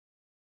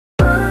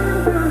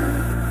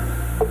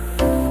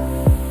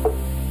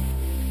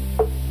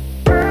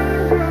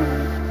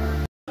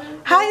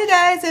Hi you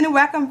guys, and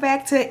welcome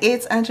back to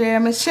It's Andrea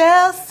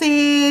Michelle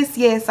sis.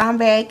 Yes, I'm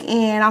back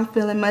and I'm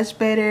feeling much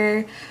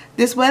better.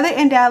 This weather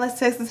in Dallas,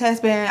 Texas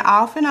has been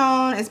off and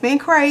on. It's been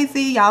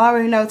crazy. Y'all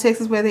already know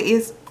Texas weather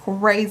is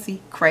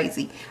crazy.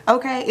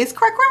 Okay, it's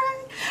cray.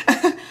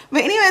 But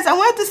anyways, I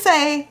wanted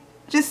to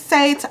just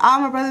say to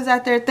all my brothers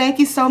out there, thank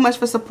you so much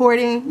for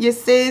supporting your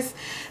sis.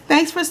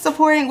 Thanks for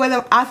supporting,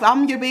 whether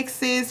I'm your big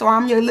sis or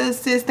I'm your little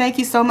sis. Thank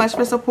you so much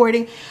for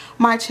supporting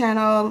my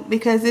channel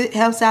because it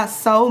helps out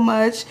so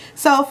much.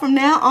 So from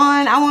now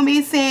on, I won't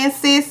be saying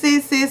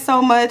sis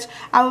so much.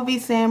 I will be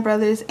saying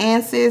brothers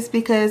and sis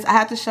because I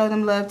have to show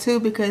them love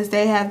too, because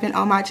they have been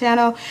on my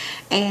channel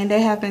and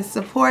they have been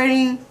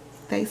supporting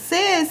they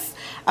sis.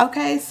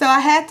 Okay, so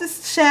I had to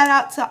shout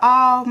out to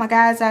all my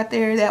guys out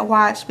there that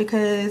watch,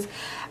 because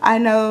I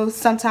know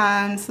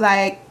sometimes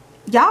like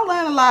y'all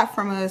learn a lot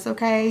from us.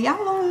 Okay,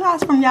 y'all learn a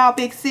lot from y'all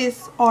big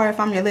sis, or if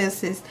I'm your little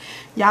sis,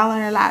 y'all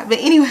learn a lot. But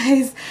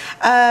anyways,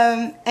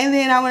 and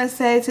then I want to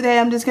say today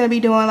I'm just gonna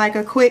be doing like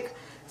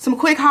some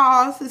quick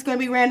hauls. It's gonna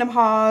be random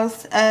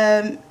hauls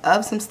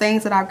of some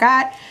things that I've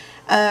got.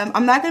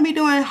 I'm not gonna be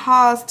doing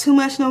hauls too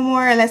much no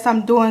more unless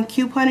I'm doing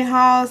couponing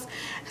hauls,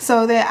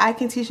 so that I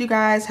can teach you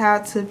guys how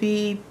to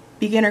be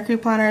beginner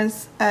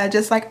couponers,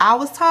 just like I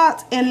was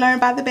taught and learned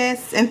by the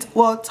best, and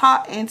well,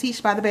 taught and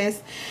teach by the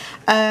best.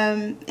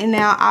 And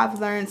now I've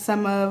learned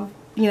some of,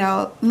 you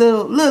know,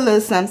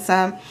 little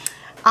some.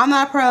 I'm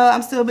not a pro,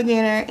 I'm still a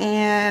beginner,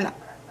 and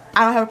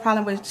I don't have a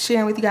problem with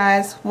sharing with you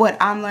guys what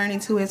I'm learning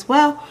too as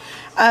well.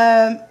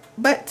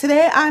 But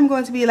today I'm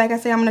going to be, like I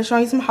said, I'm going to show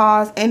you some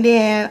hauls, and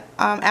then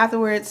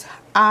afterwards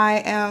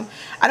I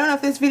don't know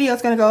if this video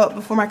is going to go up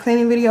before my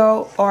cleaning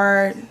video,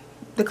 or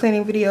the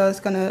cleaning video is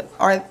going to,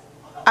 or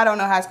I don't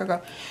know how it's going to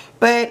go.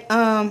 But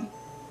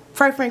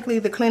quite frankly,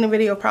 the cleaning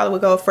video probably will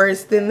go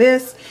first than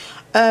this,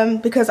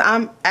 because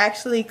I'm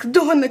actually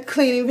doing the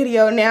cleaning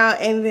video now,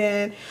 and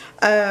then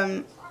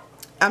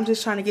I'm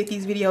just trying to get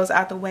these videos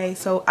out the way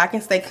so I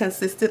can stay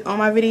consistent on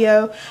my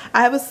video.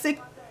 I was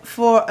sick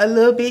for a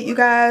little bit, you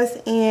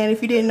guys, and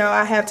if you didn't know,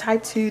 I have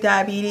type 2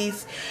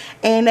 diabetes,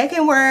 and that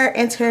can wear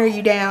and tear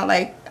you down.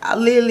 Like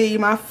literally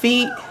my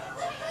feet,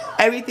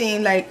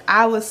 everything, like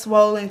I was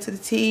swollen to the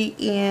T,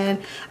 and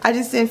I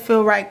just didn't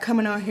feel right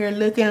coming on here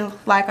looking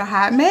like a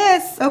hot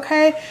mess.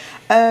 Okay,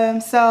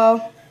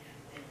 so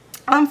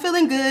I'm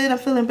feeling good, I'm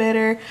feeling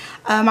better.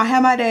 I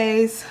have my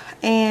days,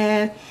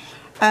 and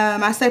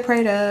I stay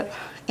prayed up,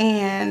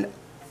 and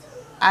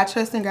I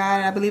trust in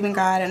God, I believe in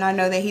God, and I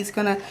know that He's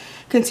gonna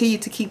continue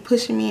to keep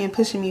pushing me and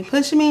pushing me.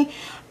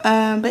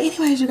 But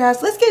anyways, you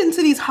guys, let's get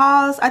into these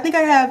hauls. I think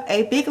I have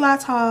a Big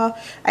Lots haul,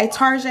 a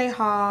Target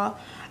haul,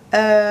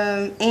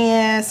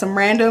 and some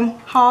random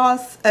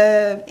hauls,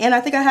 and I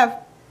think I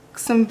have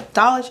some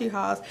Dollar Tree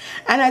hauls,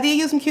 and I did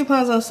use some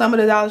coupons on some of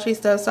the Dollar Tree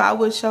stuff, so I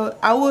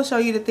will show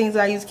you the things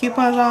that I use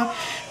coupons on.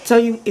 So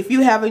if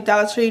you have a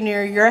Dollar Tree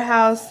near your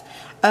house,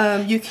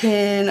 you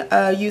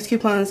can use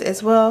coupons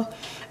as well.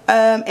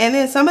 And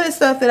then some of the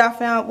stuff that I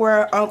found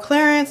were on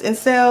clearance and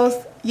sales.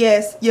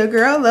 Yes, your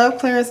girl love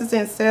clearances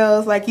and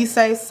sales. Like, you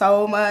save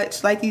so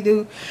much, like you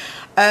do.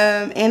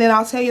 And then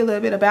I'll tell you a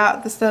little bit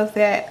about the stuff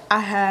that I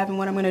have and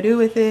what I'm going to do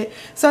with it.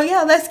 So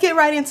yeah, let's get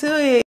right into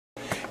it.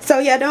 So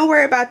yeah, don't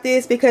worry about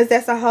this because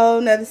that's a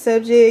whole nother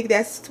subject.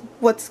 That's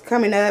what's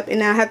coming up,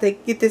 and I have to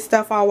get this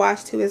stuff all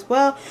washed too as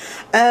well.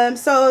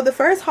 So the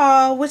first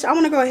haul, which I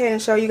want to go ahead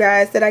and show you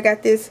guys, that I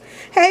got this,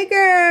 hey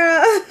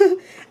girl,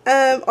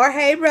 or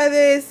hey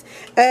brothers,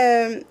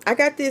 I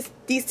got these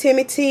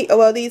Timmy tea,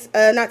 well, these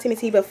not Timmy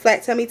tea but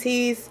flat tummy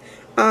teas.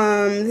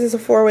 This is a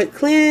 4-week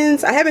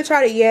cleanse. I haven't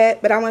tried it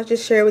yet, but I want to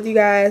just share it with you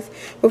guys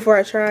before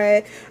I try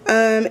it.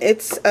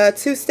 It's a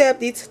 2-step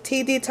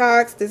tea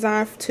detox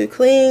designed to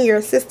clean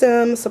your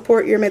system,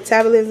 support your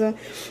metabolism,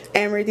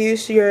 and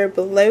reduce your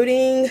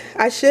bloating.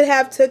 I should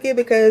have took it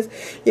because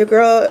your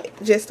girl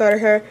just started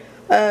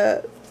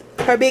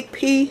her big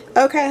P.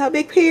 Okay, her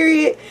big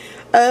period.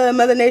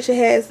 Mother Nature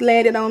has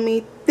landed on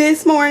me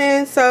this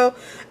morning, so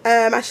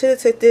I should have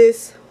took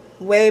this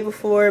way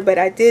before, but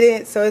I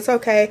didn't, so it's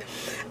okay.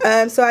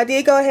 So I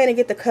did go ahead and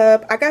get the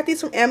cup. I got these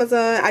from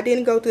Amazon. I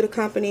didn't go through the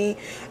company,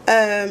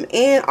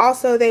 and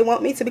also they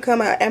want me to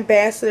become an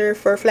ambassador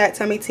for Flat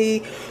Tummy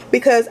Tea,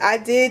 because I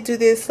did do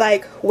this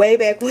like way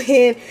back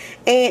when, and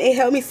it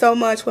helped me so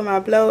much with my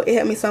bloat. It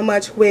helped me so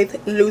much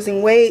with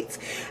losing weight,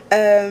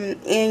 and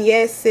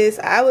yes sis,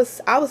 I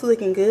was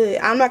looking good.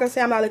 I'm not gonna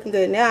say I'm not looking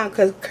good now,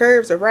 because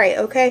curves are right,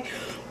 okay?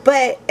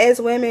 But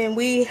as women,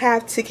 we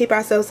have to keep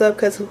ourselves up,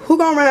 because who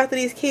gonna run after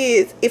these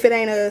kids if it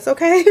ain't us,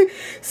 okay?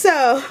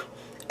 So,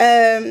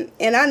 and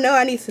I know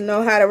I need to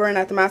know how to run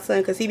after my son,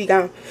 because he be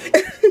gone.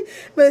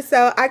 But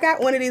so, I got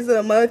one of these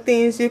little mug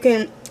things. It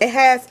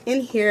has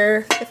in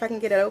here, if I can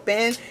get it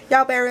open.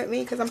 Y'all bear with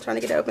me, because I'm trying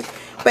to get it open.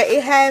 But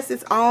it has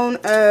its own,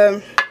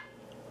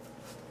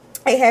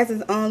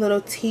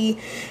 little tea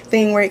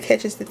thing where it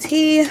catches the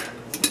tea.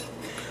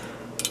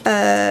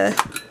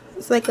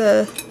 It's like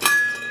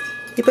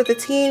you put the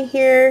tea in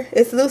here.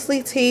 It's loose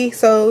leaf tea,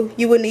 so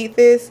you would need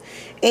this.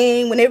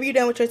 And whenever you're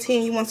done with your tea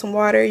and you want some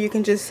water, you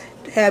can just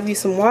have you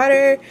some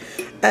water.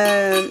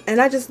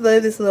 And I just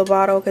love this little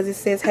bottle because it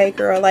says, hey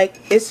girl. Like,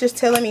 it's just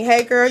telling me,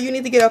 hey girl, you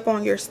need to get up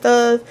on your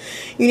stuff.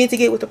 You need to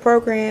get with the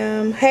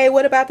program. Hey,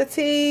 what about the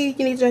tea?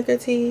 You need to drink your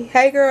tea.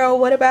 Hey girl,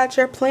 what about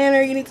your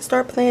planner? You need to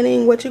start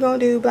planning what you gonna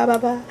do, blah blah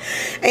blah.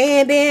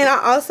 And then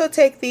I also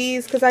take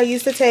these because I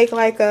used to take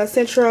like a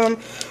Centrum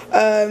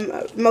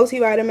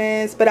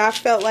multivitamins, but I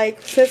felt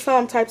like since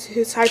I'm type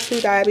 2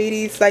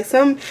 diabetes, like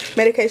some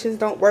medications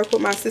don't work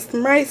with my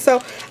system right,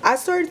 so I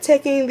started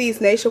taking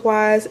these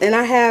Nature-Wise, and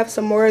I have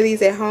some more of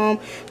these at home,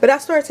 but I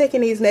started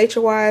taking these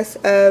Nature-Wise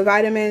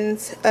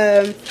vitamins.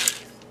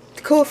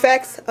 Cool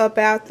facts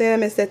about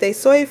them is that they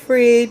soy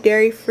free,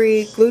 dairy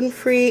free, gluten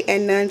free,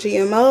 and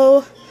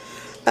non-GMO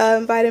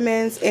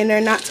vitamins, and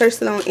they're not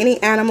tested on any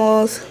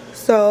animals,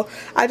 so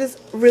I just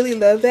really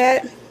love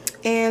that.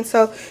 And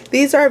so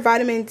these are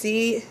vitamin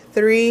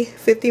D3,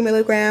 50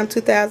 milligram,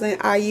 2000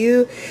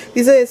 IU.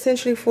 These are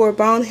essentially for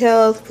bone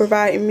health,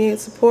 provide immune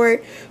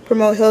support,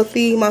 promote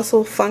healthy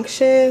muscle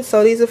function.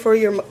 So these are for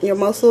your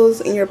muscles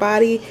in your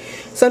body.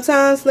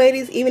 Sometimes,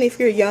 ladies, even if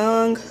you're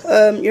young,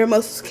 your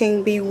muscles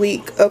can be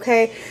weak,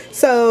 okay?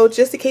 So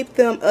just to keep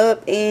them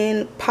up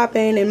and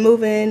popping and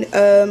moving,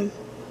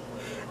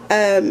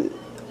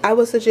 I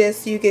would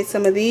suggest you get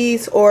some of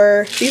these,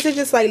 or these are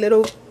just like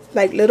little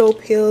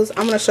pills.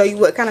 I'm going to show you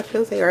what kind of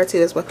pills they are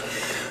too as well.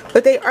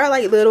 But they are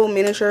like little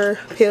miniature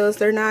pills.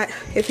 They're not,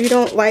 if you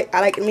don't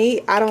like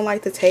me, I don't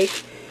like to take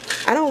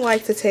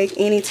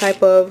any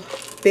type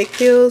of big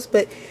pills.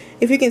 But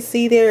if you can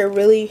see, they're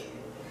really,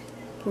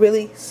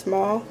 really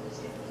small.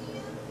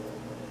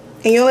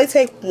 And you only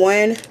take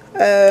one,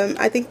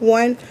 I think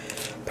one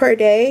per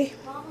day.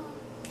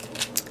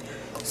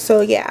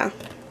 So yeah.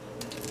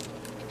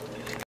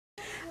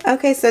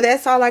 Okay, so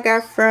that's all I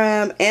got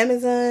from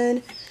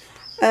Amazon.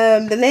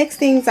 The next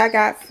things I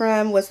got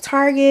from was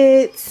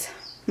Target,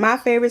 my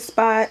favorite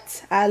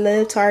spot. I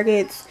love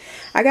Targets.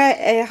 I got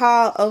a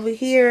haul over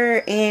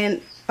here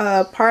and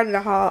part of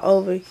the haul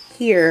over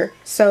here.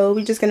 So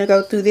we're just going to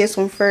go through this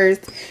one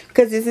first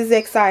because this is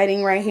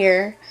exciting right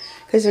here.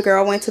 Because the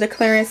girl went to the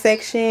clearance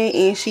section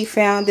and she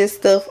found this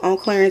stuff on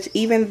clearance.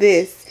 Even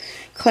this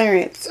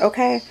clearance,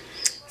 okay?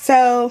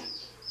 So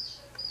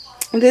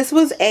this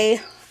was a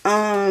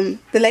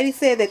the lady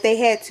said that they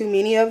had too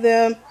many of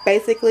them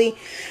basically,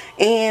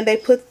 and they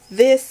put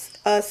this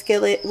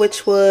skillet,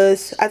 which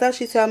was, I thought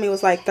she told me it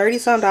was like $30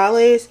 some.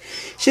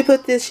 She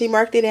put this, she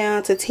marked it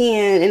down to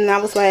 10, and I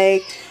was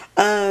like,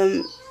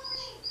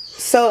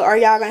 so are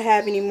y'all gonna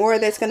have any more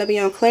that's gonna be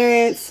on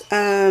clearance?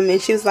 And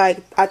she was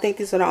like, I think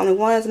these are the only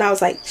ones. And I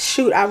was like,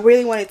 shoot, I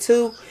really wanted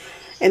two,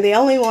 and they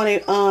only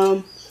wanted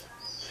and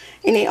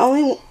they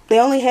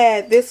only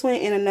had this one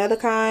and another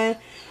kind.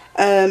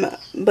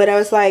 But I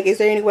was like, is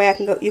there any way I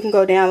can go, you can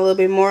go down a little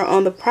bit more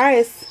on the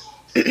price?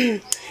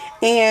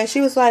 And she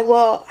was like,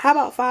 well, how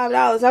about $5?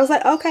 I was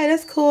like, okay,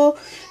 that's cool.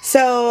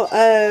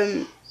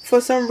 So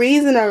for some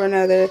reason or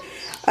another,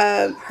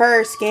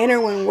 her scanner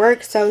wouldn't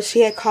work, so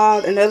she had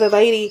called another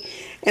lady,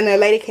 and the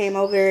lady came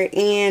over,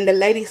 and the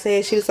lady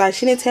said, she was like,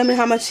 she didn't tell me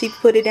how much she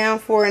put it down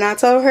for. And I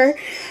told her,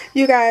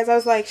 you guys, I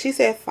was like, she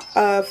said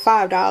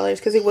 $5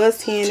 because it was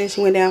 10 and she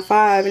went down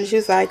 5, and she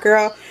was like,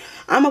 girl,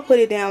 I'm gonna put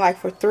it down like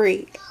for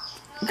 3.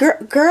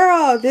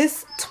 Girl,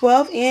 this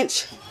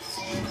 12-inch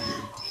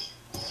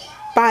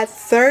by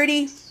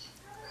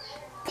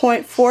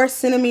 30.4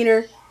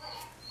 centimeter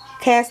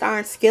cast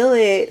iron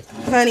skillet,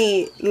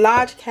 honey,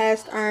 large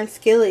cast iron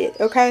skillet,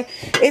 okay?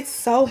 It's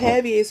so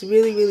heavy. It's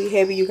really, really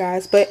heavy, you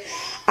guys. But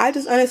I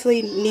just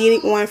honestly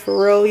needed one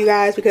for real, you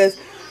guys, because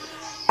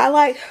I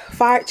like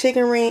fried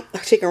chicken rings,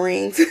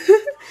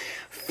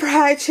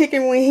 fried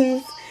chicken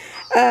wings,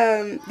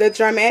 the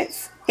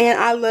drumettes. And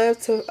I love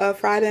to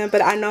fry them,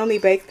 but I normally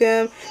bake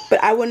them.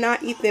 But I will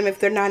not eat them if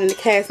they're not in the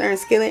cast iron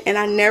skillet. And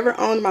I never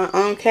owned my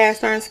own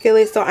cast iron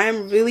skillet. So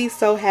I'm really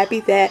so happy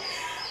that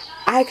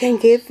I can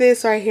get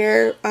this right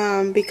here,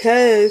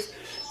 because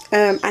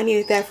I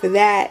needed that for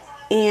that.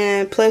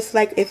 And plus,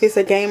 like, if it's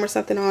a game or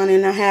something on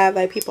and I have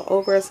like people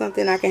over or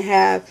something, I can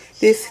have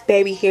this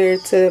baby here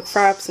to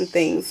fry up some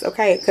things,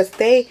 okay? Because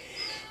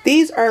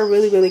these are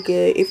really, really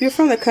good. If you're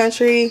from the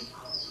country,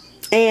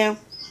 and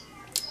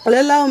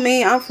little old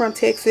me, I'm from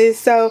Texas,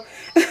 so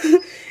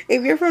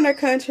if you're from the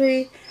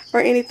country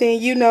or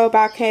anything, you know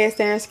about cast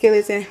iron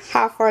skillets and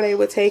how far they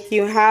will take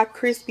you and how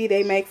crispy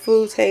they make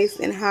food taste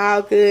and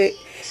how good.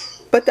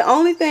 But the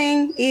only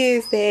thing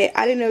is that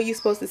I didn't know you're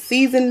supposed to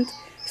seasoned,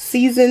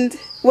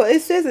 well,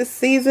 it says a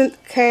seasoned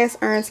cast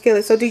iron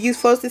skillet. So do you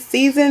supposed to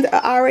season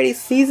a already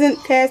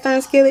seasoned cast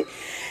iron skillet?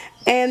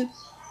 And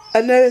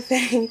another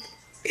thing,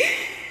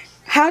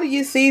 how do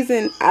you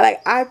season?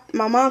 My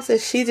mom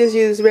says she just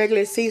used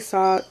regular sea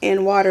salt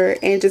and water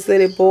and just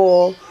let it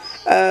boil.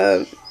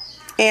 And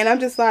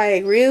I'm just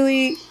like,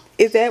 really?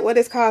 Is that what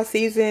it's called,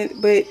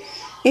 seasoned? But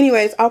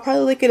anyways, I'll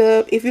probably look it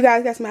up. If you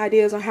guys got some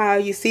ideas on how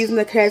you season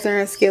the cast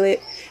iron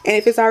skillet, and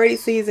if it's already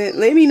seasoned,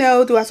 let me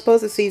know. Do I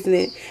supposed to season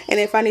it? And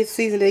if I need to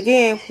season it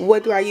again,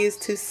 what do I use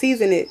to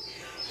season it?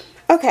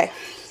 Okay.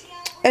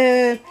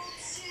 Then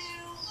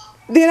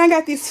I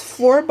got these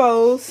 4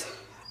 bowls.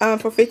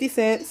 for 50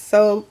 cents,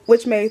 so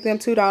which made them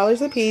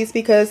 $2 a piece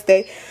because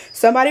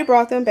somebody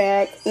brought them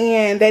back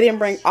and they didn't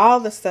bring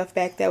all the stuff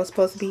back that was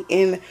supposed to be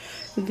in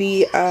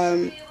the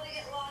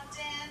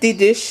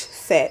dish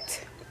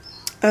set.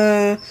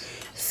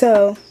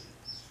 So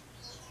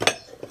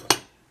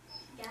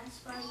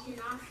That's why I did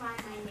not find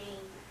my name.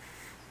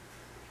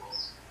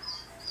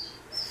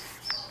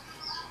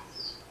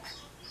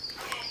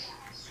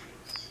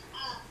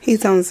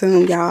 he's on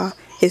Zoom, y'all.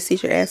 His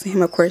teacher asking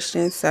him a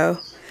question, so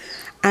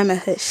I'm a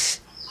hush.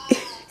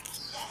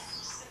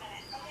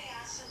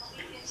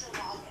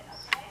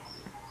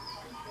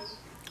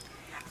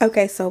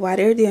 Okay, so while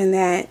they're doing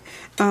that,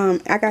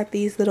 I got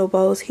these little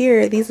bowls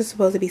here. These are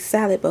supposed to be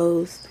salad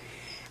bowls.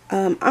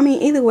 I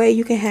mean, either way,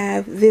 you can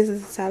have this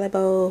is a salad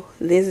bowl,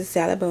 this is a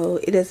salad bowl.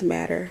 It doesn't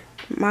matter.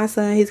 My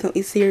son, he's going to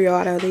eat cereal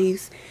out of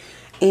these.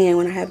 And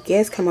when I have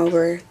guests come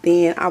over,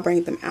 then I'll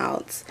bring them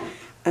out.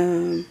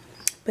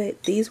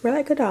 But these were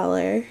like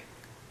 $1.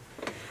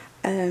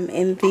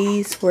 And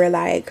these were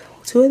like,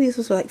 two of these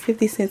was like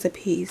 50 cents a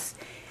piece.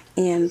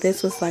 And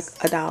this was like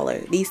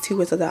 $1. These two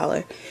was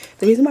 $1.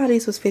 The reason why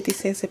these was 50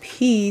 cents a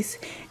piece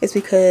is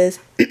because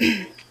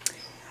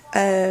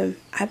I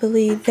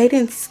believe they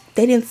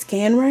didn't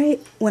scan right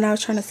when I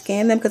was trying to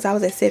scan them, because I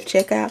was at self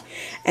checkout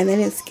and they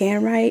didn't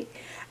scan right,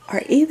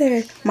 or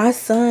either my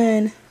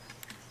son,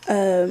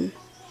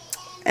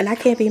 and I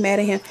can't be mad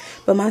at him,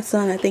 but I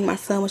think my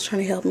son was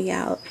trying to help me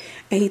out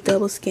and he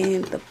double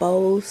scanned the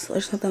bowls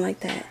or something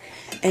like that.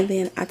 And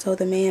then I told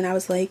the man, I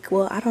was like,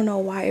 well, I don't know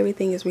why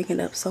everything is ringing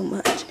up so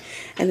much.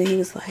 And then he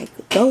was like,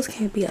 those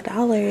can't be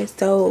 $1,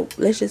 so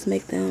let's just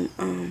make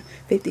them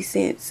 50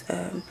 cents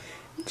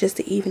just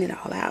to even it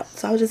all out.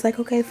 So I was just like,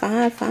 okay,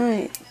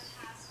 fine.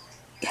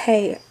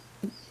 Hey,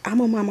 I'm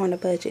a mom on a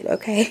budget,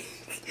 okay?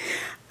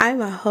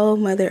 I'm a whole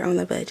mother on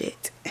the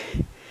budget.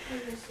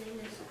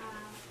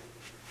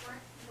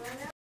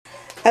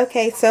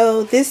 Okay,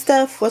 so this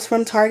stuff was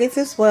from Target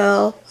as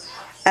well.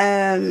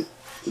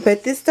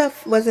 But this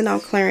stuff wasn't on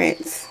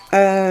clearance.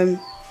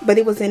 But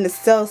it was in the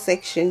sale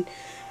section.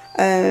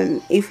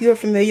 If you're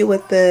familiar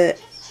with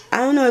I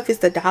don't know if it's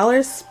the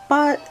dollar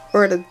spot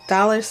or the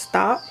dollar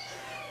stop.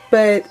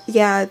 But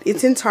yeah,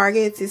 it's in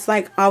Target. It's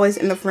like always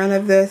in the front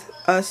of the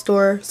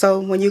store. So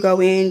when you go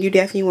in, you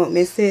definitely won't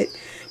miss it.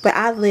 But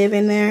I live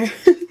in there.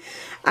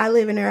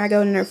 I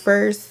go in there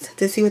first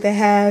to see what they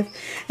have.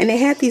 And they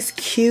had these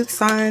cute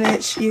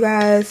signage, you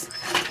guys.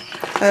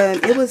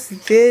 It was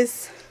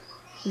this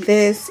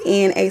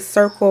and a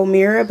circle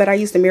mirror. But I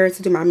used the mirror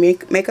to do my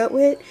makeup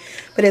with.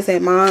 But it's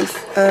at Mom's.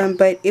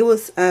 But it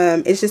was,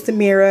 it's just a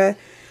mirror.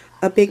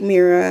 A big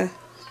mirror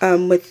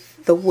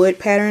with the wood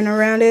pattern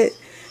around it.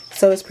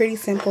 So it's pretty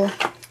simple.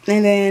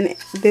 And then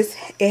it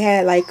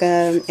had like,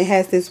 it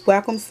has this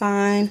welcome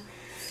sign.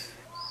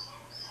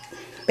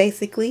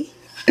 Basically.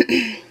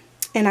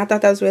 And I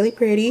thought that was really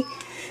pretty.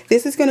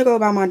 This is going to go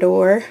by my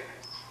door.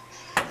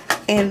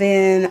 And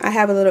then I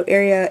have a little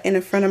area in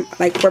the front of,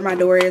 like, where my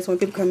door is when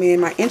people come in,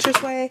 my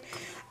entranceway.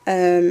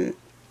 And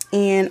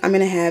I'm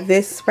going to have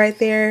this right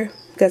there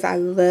because I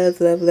love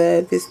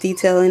this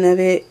detailing of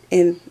it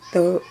and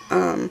the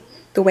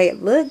way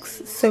it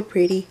looks. So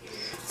pretty.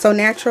 So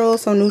natural,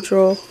 so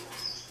neutral,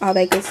 all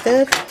that good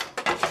stuff.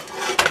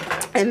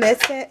 And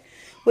that set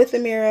with the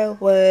mirror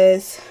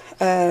was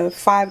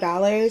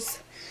 $5.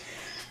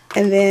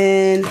 And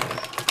then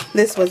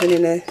this wasn't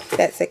in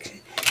that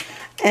section.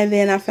 And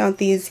then I found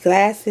these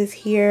glasses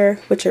here,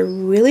 which are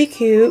really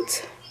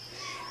cute.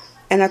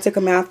 And I took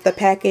them out the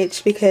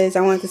package because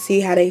I wanted to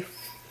see how they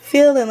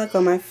feel and look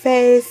on my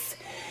face.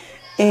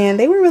 And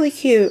they were really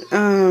cute.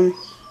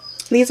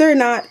 These are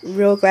not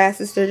real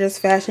glasses. They're just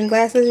fashion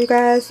glasses, you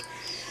guys.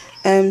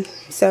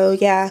 So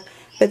yeah.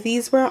 But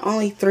these were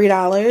only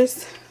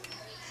 $3.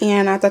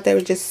 And I thought they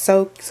were just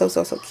so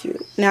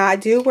cute. Now I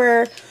do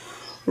wear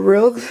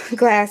real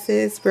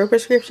glasses, real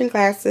prescription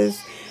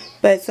glasses,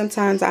 but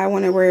sometimes I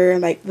want to wear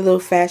like the little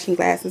fashion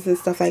glasses and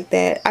stuff like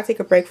that. I take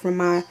a break from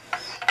my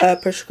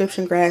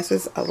prescription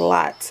glasses a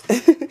lot.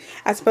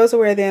 I'm supposed to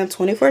wear them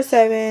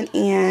 24/7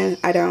 and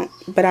I don't,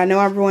 but I know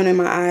I'm ruining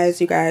my eyes,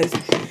 you guys.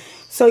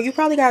 So you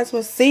probably guys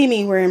will see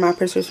me wearing my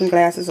prescription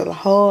glasses a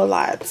whole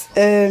lot.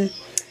 Then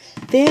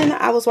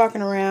I was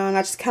walking around.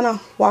 I just kind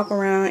of walk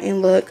around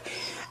and look,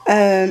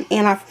 and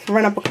I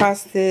run up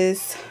across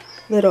this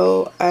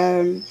little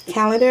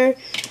calendar.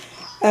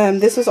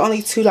 This was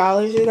only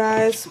 $2, you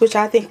guys, which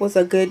I think was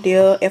a good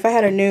deal. If I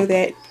had knew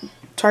that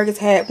Target's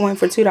had one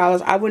for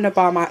 $2, I wouldn't have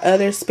bought my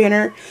other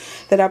spinner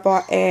that I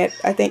bought at,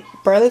 I think,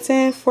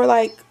 Burlington for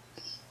like,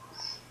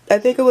 I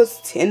think it was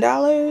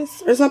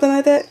 $10 or something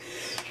like that.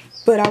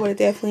 But I would have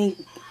definitely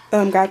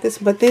got this.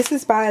 But this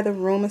is by the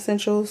Room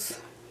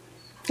Essentials,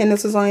 and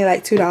this was only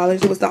like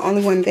 $2. It was the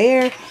only one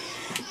there.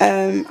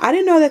 I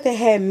didn't know that they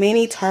had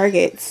many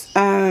Targets.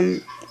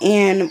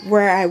 And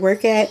where I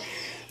work at,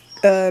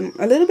 a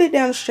little bit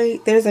down the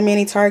street, there's a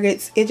mini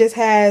Targets. It just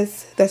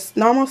has the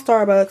normal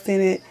Starbucks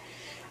in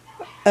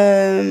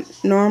it,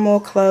 normal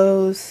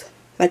clothes,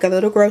 like a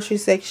little grocery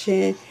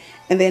section,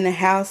 and then a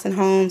house and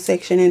home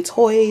section and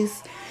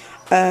toys.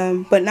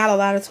 but not a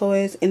lot of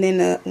toys. And then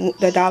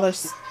the dollar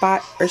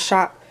spot or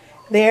shop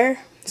there.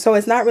 So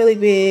it's not really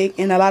big,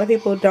 and a lot of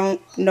people don't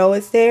know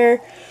it's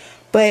there,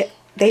 but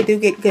they do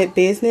get good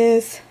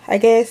business, I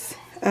guess.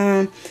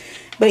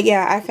 But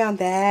yeah, I found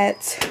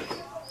that.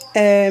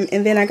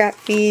 And then I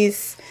got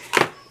these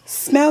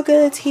smell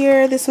goods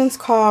here. This one's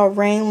called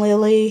Rain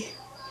Lily,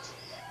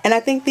 and I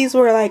think these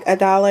were like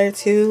 $1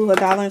 too,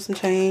 $1 and some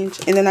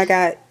change. And then I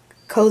got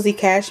Cozy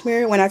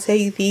Cashmere. When I tell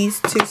you,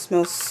 these two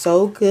smell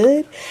so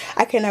good,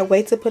 I cannot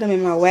wait to put them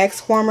in my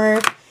wax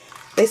warmer.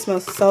 They smell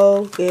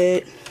so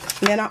good.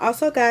 And then I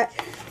also got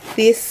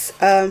this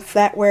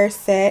flatware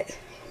set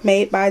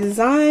made by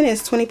Design.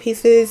 It's 20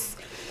 pieces,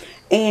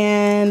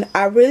 and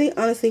I really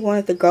honestly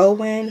wanted the gold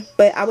one,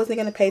 but I wasn't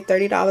going to pay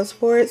 $30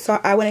 for it, so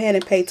I went ahead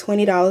and paid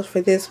 $20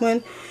 for this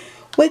one,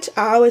 which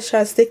I always try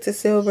to stick to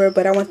silver,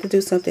 but I want to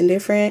do something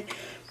different.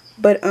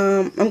 But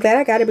I'm glad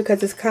I got it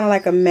because it's kind of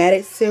like a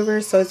matted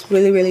silver, so it's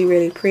really, really,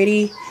 really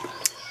pretty.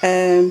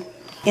 And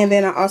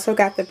then I also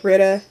got the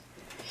Brita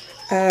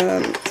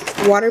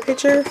water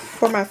pitcher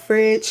for my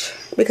fridge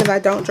because I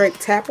don't drink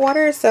tap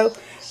water, so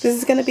this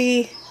is going to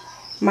be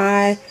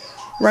my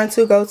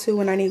go-to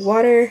when I need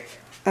water,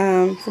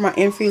 for my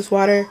infused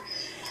water.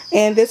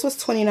 And this was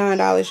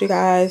 $29, you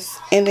guys.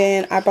 And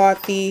then I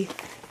bought the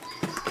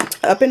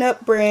Up and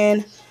Up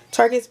brand,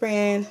 Target's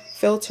brand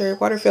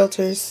water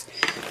filters.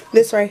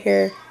 This right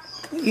here,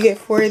 you get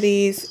 4 of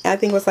these. I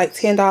think it was like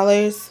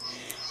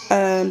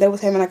 $10. They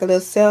was having like a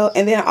little sale.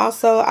 And then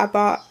also I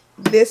bought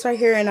this right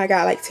here, and I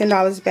got like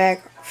 $10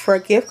 back for a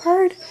gift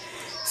card.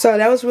 So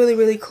that was really,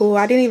 really cool.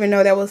 I didn't even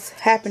know that was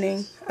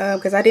happening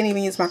because I didn't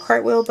even use my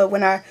cartwheel. But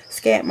when I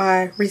scanned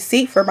my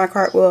receipt for my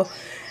cartwheel,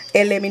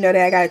 it let me know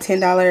that I got a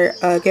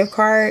 $10 gift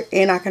card,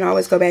 and I can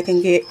always go back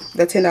and get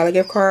the $10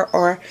 gift card,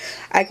 or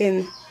I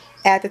can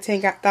add the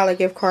 $10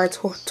 gift card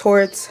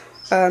towards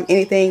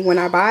anything when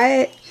I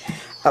buy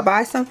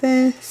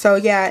something. So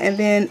yeah. And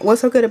then what's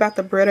so good about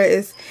the Brita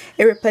is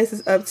it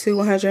replaces up to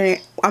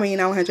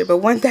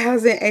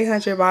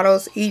 1,800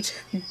 bottles each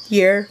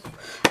year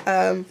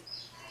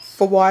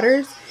for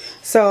waters.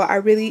 So I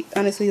really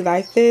honestly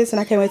like this, and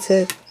I can't wait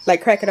to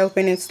like crack it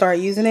open and start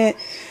using it.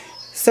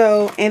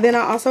 So, and then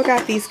I also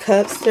got these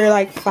cups. They're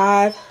like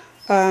I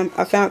found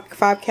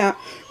 5-count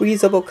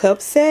reusable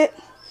cup set.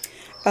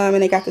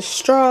 And they got the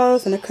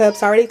straws and the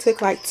cups. I already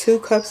took like 2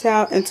 cups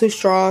out and 2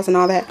 straws and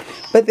all that.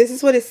 But this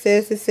is what it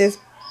says. It says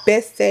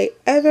best day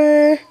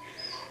ever.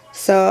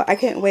 So I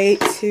can't wait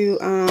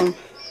to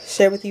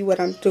share with you what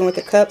I'm doing with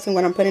the cups and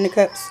what I'm putting in the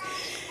cups.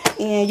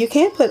 And you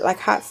can put like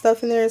hot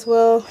stuff in there as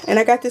well. And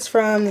I got this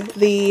from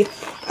the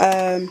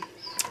I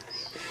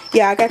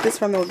got this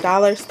from the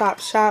Dollar Stop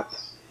Shop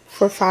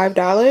for $5.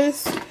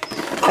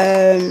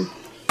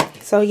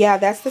 So yeah,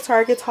 that's the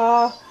Target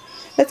haul.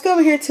 Let's go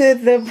over here to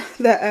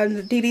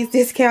the DD's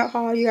discount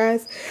haul, you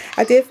guys.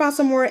 I did find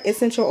some more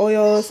essential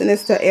oils, and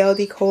it's the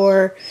LD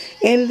Core.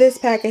 In this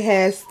packet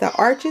has the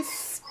Arches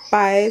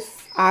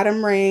Spice,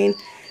 Autumn Rain,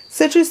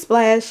 Citrus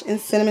Splash, and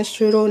Cinnamon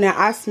Strudel. Now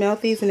I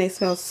smelled these, and they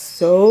smell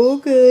so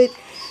good.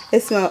 They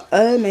smell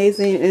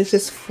amazing, and it's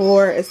just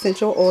 4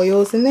 essential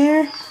oils in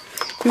there.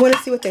 If you want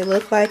to see what they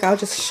look like, I'll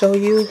just show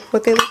you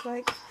what they look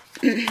like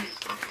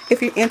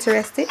if you're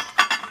interested.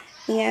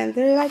 And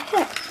they're like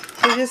that.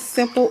 They're just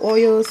simple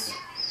oils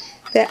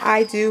that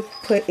I do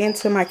put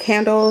into my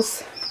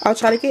candles. I'll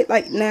try to get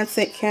like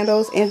 9-cent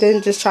candles and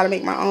then just try to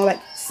make my own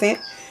like scent.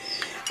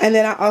 And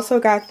then I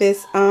also got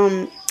this,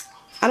 I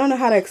don't know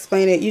how to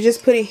explain it. You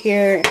just put it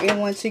here,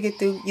 and once you get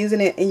through using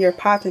it in your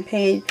pots and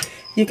pan,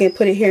 you can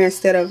put it here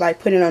instead of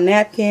like putting it on a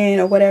napkin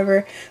or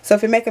whatever. So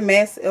if it make a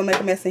mess, it'll make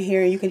a mess in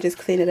here, and you can just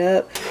clean it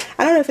up.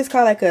 I don't know if it's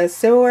called like a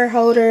silverware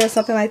holder or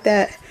something like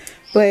that,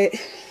 but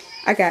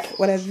I got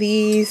one of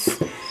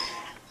these.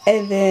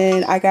 And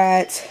then I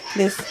got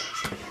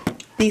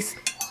these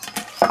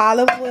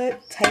olive wood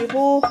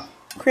table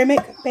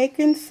cremic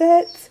bacon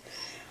sets.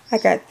 I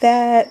got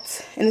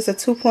that, and it's a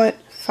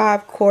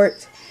 2.5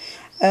 quart.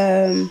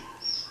 And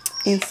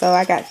so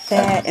I got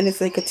that, and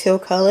it's like a teal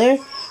color.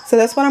 So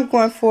that's what I'm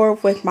going for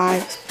with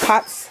my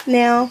pots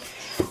now.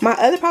 My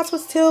other pots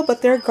was teal,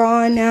 but they're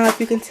gone now. If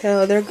you can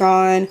tell, they're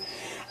gone.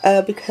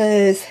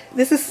 Because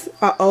this is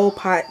an old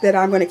pot that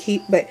I'm going to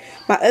keep. But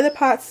my other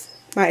pots,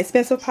 my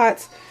expensive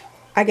pots,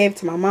 I gave it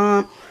to my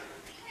mom.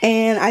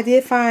 And I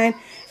did find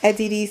at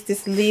DD's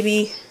this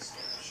Libby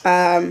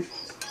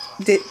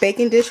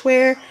baking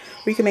dishware, where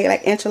you can make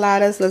like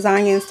enchiladas,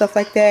 lasagna, and stuff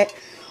like that.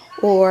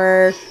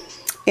 Or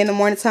in the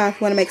morning time, if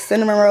you want to make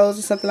cinnamon rolls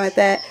or something like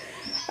that,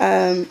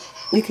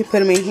 you can put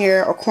them in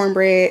here, or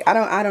cornbread. I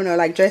don't know,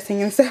 like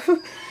dressing and stuff.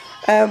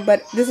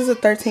 But this is a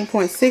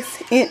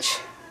 13.6 inch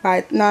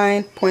by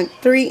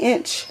 9.3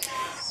 inch.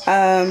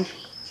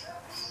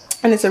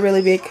 And it's a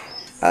really big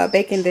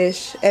baking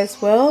dish as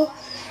well.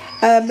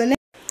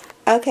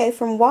 Okay,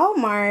 from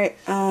Walmart,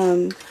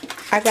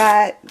 I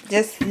got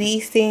just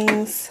these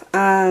things,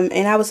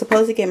 and I was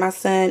supposed to get my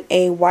son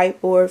a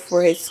whiteboard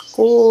for his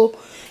school,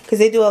 because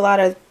they do a lot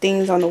of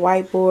things on the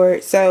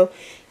whiteboard. So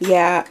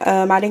yeah,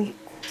 I didn't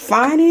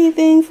find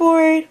anything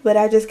for it, but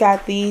I just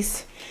got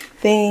these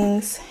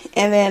things.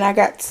 And then I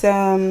got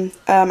some,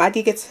 I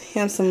did get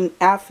him some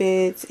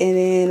outfits, and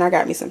then I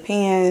got me some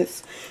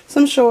pants,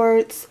 some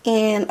shorts,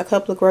 and a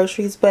couple of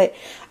groceries, but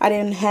I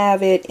didn't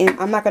have it, and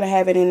I'm not going to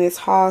have it in this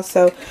haul.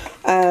 So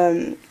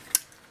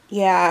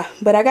yeah,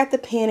 but I got the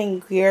pen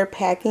and gear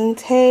packing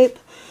tape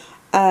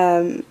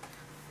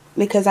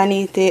because I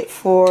need it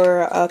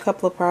for a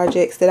couple of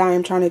projects that I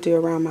am trying to do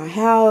around my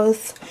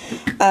house.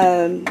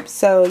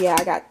 So yeah,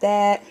 I got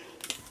that.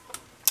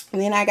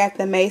 And then I got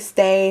the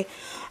Maystay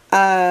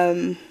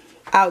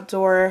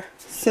outdoor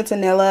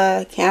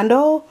Centinela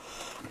candle.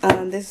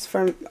 This is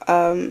from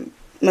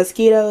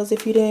mosquitoes,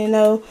 if you didn't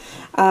know.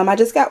 I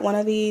just got one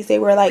of these. They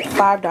were like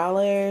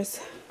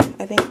 $5.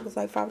 I think it was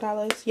like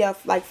 $5. Yeah,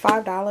 like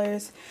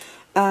 $5.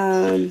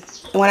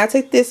 When I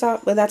took this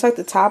off, when I took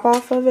the top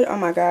off of it, oh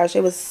my gosh,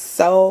 it was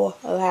so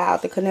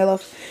loud. The candle,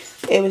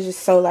 it was just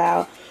so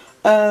loud.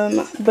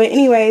 But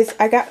anyways,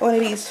 I got one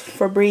of these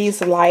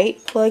Febreze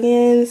light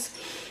plugins.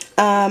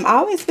 I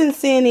always been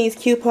seeing these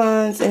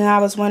coupons, and I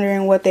was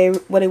wondering what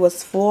it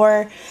was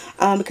for,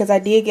 because I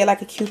did get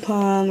like a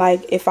coupon,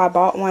 like if I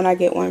bought one I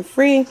get one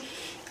free.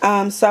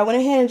 So I went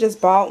ahead and just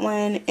bought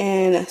one,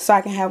 and so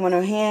I can have one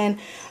on hand,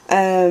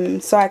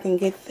 so I can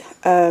get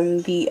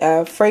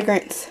the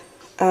fragrance,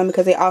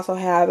 because they also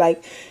have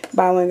like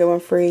buy one get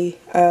one free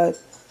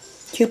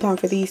coupon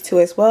for these two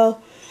as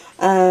well.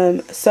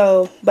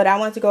 So but I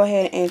wanted to go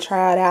ahead and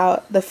try it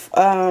out.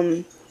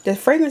 The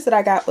fragrance that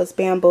I got was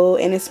bamboo,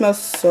 and it smells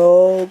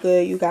so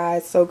good, you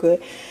guys, so good.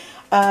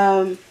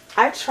 I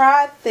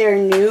tried their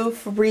new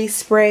Febreze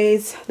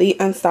sprays, the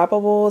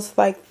Unstoppables,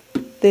 like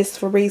this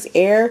Febreze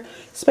air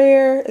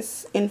sprayer.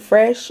 It's in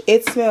fresh.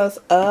 It smells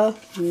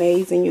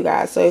amazing, you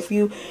guys. So if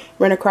you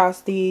run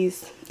across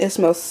these, it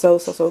smells so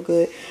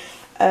good.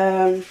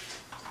 And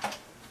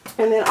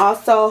then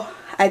also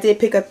I did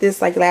pick up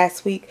this like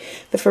last week,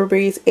 the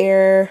Febreze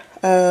air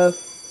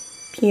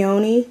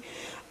peony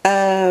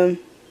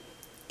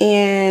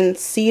and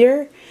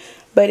cedar,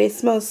 but it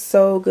smells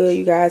so good,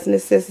 you guys. And it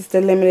says it's the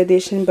limited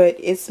edition, but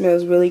it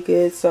smells really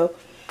good. So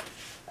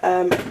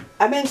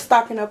I've been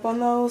stocking up on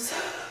those.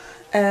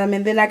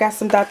 And then I got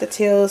some Dr.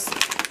 Teal's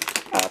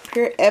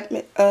pure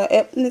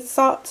epsom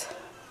salt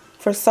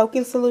for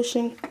soaking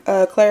solution,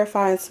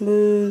 clarify and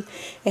smooth.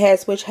 It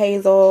has witch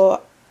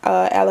hazel,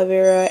 aloe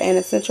vera, and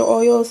essential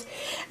oils.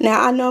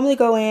 Now I normally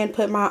go in and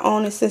put my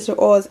own essential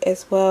oils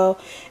as well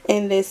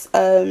in this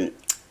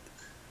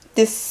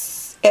this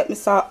epsom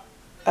salt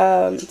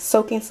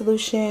soaking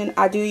solution.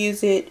 I do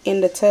use it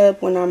in the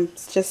tub when I'm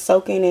just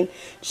soaking and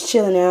just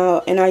chilling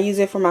out, and I use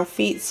it for my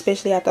feet,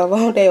 especially after a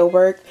long day of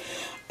work.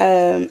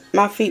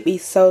 My feet be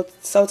so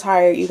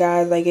tired, you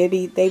guys. Like they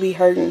be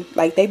hurting,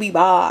 like they be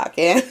bog,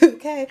 yeah.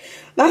 Okay.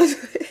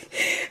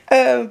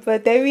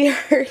 But they be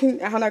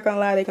hurting. I'm not gonna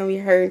lie, they gonna be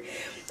hurting.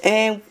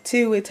 And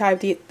too, with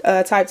type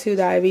 2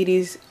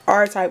 diabetes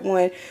or type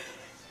 1,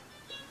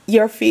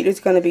 your feet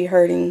is gonna be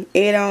hurting.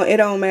 It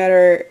don't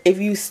matter if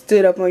you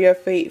stood up on your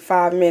feet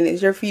 5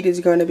 minutes, your feet is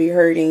gonna be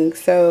hurting.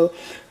 So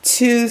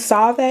to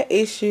solve that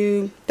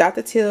issue,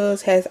 Dr.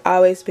 Teal's has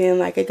always been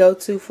like a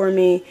go-to for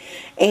me,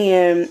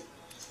 and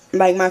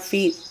like my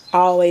feet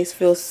always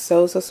feel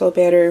so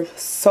better,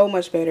 so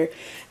much better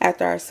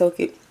after I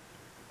soak it.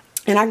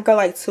 And I can go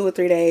like 2 or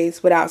 3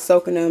 days without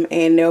soaking them,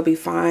 and they'll be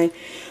fine.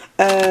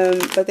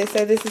 But they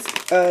say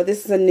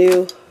this is a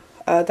new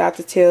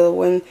Dr. Teal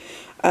one.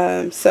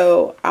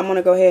 So I'm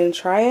gonna go ahead and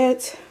try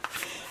it.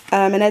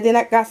 And then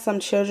I got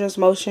some children's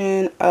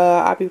motion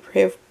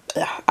ibuprofen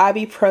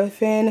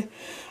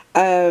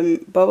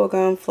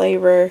bubblegum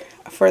flavor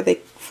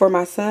for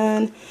my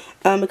son,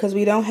 because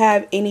we don't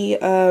have any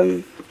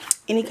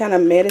kind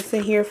of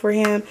medicine here for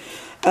him.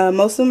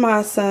 Most of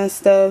my son's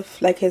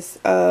stuff, like his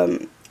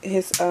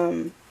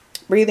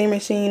breathing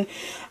machine,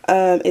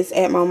 is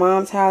at my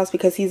mom's house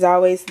because he's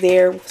always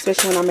there,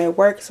 especially when I'm at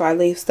work. So I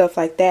leave stuff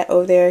like that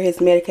over there.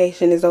 His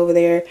medication is over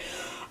there,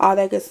 all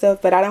that good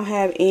stuff. But I don't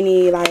have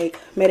any like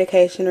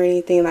medication or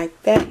anything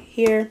like that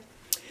here.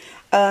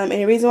 And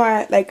the reason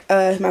why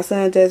my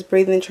son does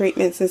breathing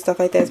treatments and stuff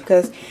like that is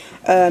because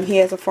he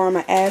has a form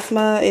of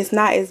asthma. It's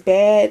not as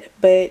bad,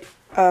 but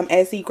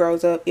as he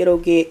grows up, it'll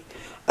get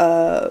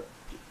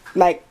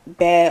like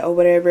bad or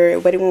whatever,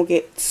 but it won't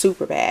get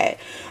super bad.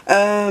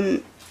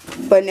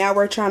 But now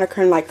we're trying to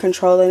kind of like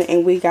control it,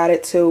 and we got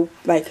it to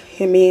like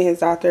me and his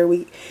doctor,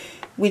 we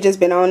just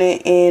been on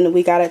it, and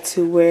we got it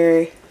to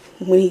where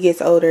when he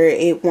gets older,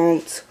 it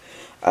will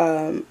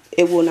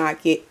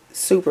not get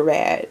super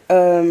bad.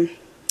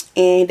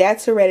 And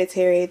that's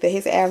hereditary.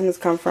 His asthmas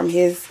come from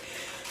his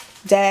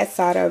dad's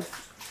side of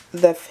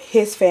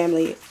his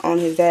family on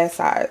his dad's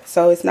side.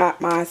 So it's not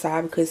my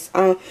side, because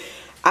I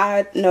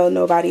know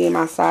nobody in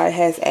my side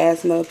has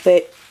asthma,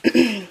 but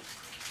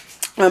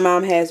my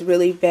mom has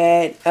really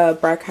bad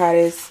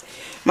bronchitis.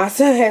 My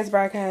son has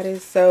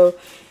bronchitis. So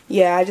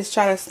yeah, I just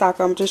try to stock.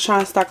 I'm just trying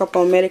to stock up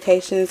on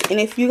medications. And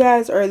if you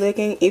guys are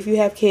looking, if you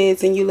have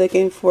kids and you're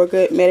looking for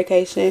good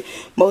medication,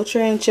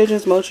 Motrin,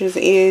 children's Motrin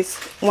is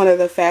one of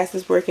the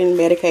fastest working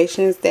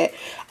medications that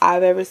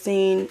I've ever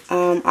seen.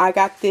 I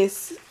got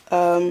this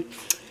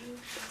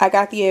I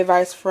got the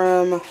advice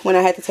from when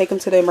I had to take him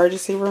to the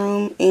emergency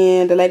room,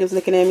 and the lady was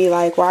looking at me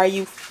like, why are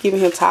you giving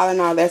him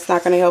Tylenol? That's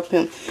not going to help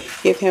him.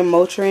 Give him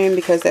Motrin,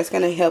 because that's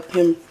going to help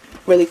him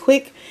really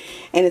quick,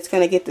 and it's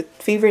going to get the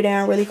fever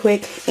down really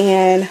quick.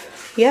 And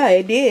yeah,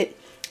 it did.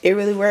 It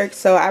really worked.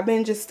 So I've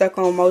been just stuck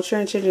on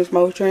Motrin, children's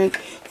Motrin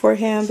for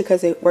him,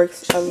 because it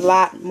works a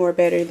lot more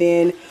better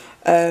than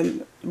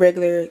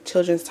regular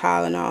children's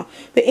Tylenol.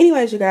 But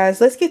anyways, you guys,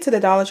 let's get to the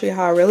Dollar Tree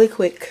haul really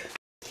quick.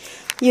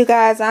 You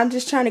guys, I'm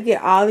just trying to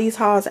get all these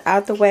hauls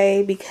out the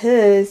way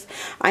because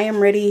I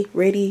am ready,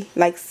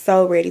 like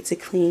so ready to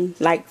clean,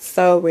 like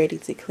so ready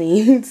to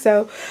clean.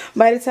 So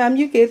by the time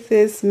you get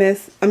this by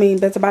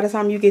the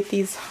time you get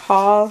these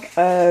hauls,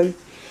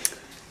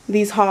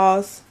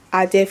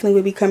 I definitely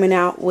will be coming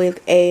out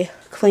with a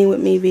clean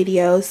with me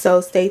video. So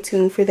stay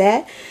tuned for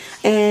that.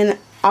 And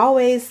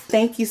always,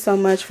 thank you so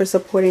much for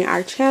supporting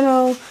our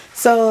channel.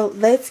 So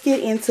let's get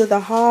into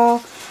the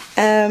haul.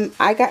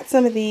 I got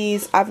some of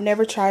these. I've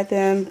never tried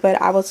them, but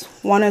I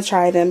want to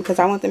try them because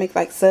I want to make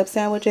like sub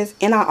sandwiches,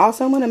 and I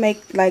also want to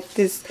make like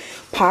this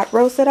pot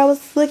roast that I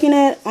was looking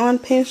at on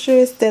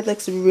Pinterest that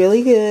looks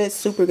really good,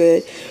 super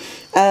good.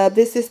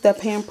 This is the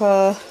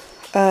Pampa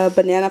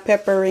banana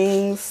pepper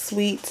rings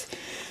sweet,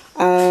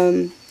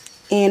 and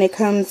it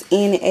comes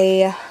in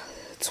a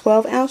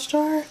 12-ounce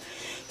jar.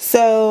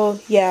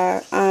 So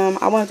yeah,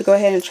 I wanted to go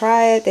ahead and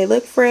try it. They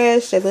look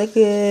fresh, they look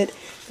good,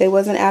 they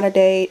wasn't out of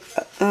date.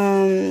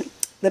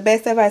 The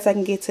best advice I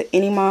can give to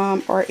any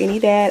mom or any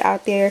dad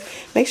out there,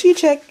 make sure you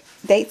check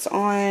dates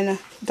on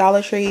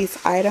Dollar Tree's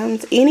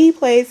items. Any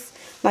place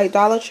like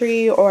Dollar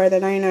Tree or the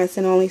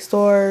 99-cent only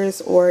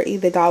stores or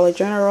either Dollar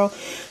General,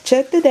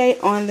 check the date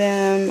on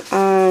them,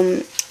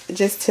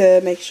 just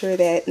to make sure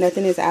that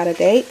nothing is out of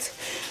date.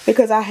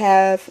 Because I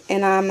have,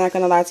 and I'm not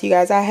gonna lie to you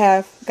guys, I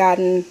have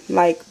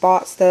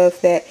bought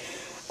stuff that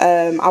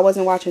I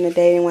wasn't watching the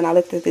date, and when I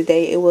looked at the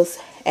date, it was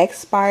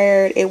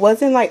expired. It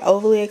wasn't like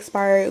overly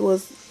expired, it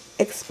was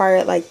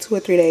expired like 2 or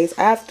 3 days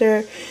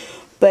after.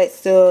 But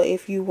still,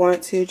 if you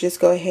want to, just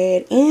go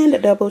ahead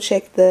and double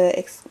check the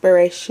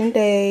expiration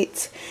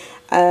date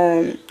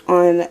on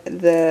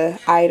the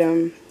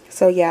item.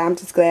 So yeah, I'm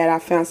just glad I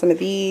found some of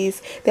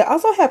these. They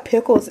also have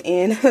pickles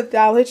in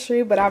Dollar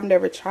Tree, but I've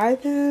never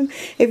tried them.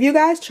 If you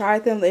guys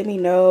tried them, let me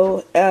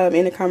know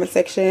in the comment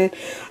section.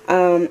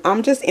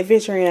 I'm just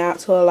venturing out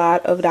to a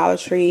lot of Dollar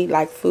Tree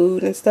like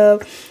food and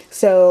stuff.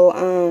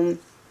 So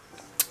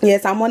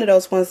yes, I'm one of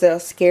those ones that are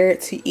scared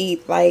to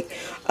eat like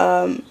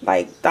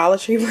Dollar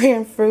Tree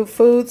brand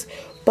foods.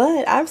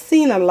 But I've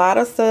seen a lot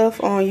of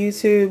stuff on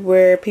YouTube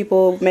where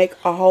people make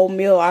a whole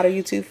meal out of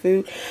YouTube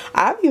food.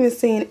 I've even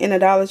seen in a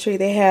Dollar Tree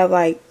they have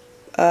like,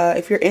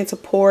 if you're into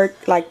pork,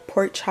 like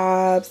pork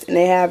chops, and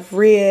they have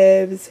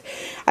ribs.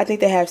 I think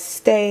they have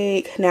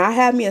steak. Now I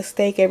have me a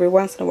steak every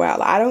once in a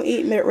while. I don't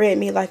eat red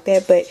meat like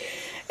that, but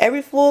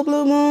every full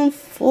blue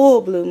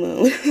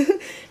moon,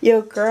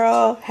 your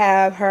girl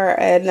have her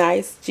a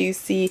nice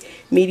juicy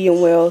medium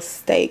well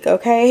steak,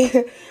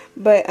 okay?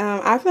 But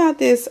I found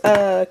this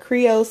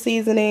Creole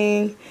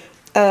seasoning,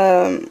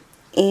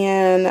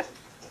 and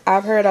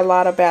I've heard a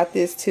lot about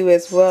this too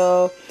as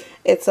well.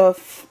 It's a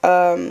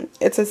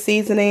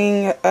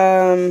seasoning,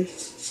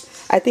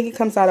 I think it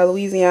comes out of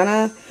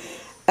Louisiana,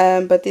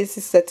 but this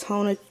is the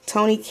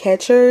Tony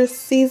Ketcher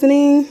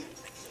seasoning.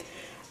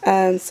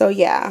 So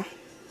yeah,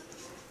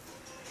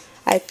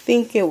 I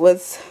think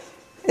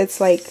it's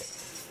like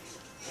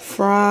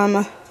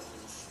from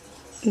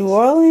New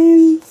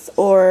Orleans,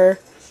 or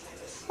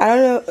I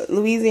don't know,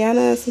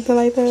 Louisiana, something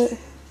like that.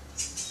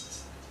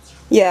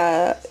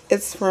 Yeah,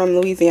 it's from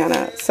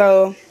Louisiana.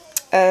 So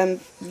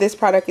this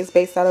product is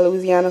based out of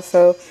Louisiana,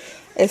 so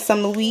it's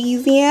some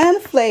Louisiana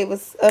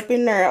flavors up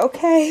in there,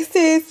 okay,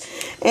 sis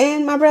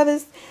and my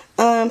brothers.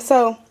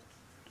 So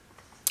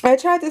I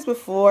tried this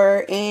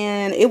before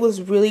and it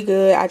was really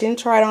good. I didn't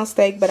try it on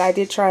steak, but I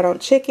did try it on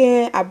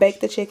chicken. I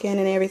baked the chicken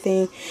and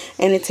everything,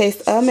 and it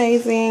tastes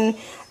amazing.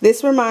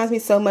 This reminds me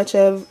so much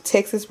of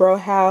Texas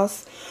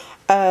Roadhouse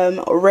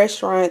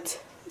restaurant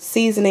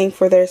seasoning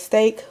for their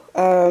steak,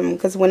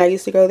 because when I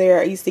used to go there,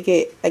 I used to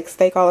get like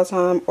steak all the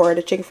time, or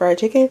the fried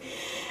chicken,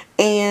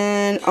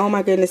 and oh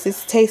my goodness,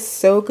 this tastes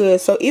so good.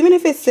 So even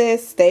if it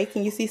says steak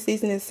and you see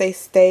seasoning say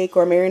steak,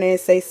 or marinade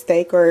say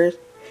steak, or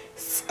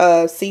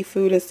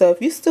seafood and stuff,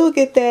 you still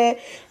get that.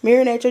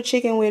 Marinate your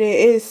chicken with it.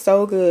 It is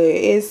so good.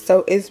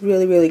 It's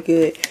really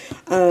good.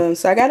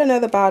 So I got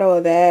another bottle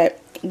of that.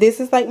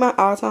 This is like my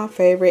all-time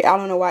favorite. I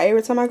don't know why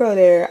every time I go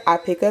there I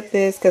pick up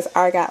this, because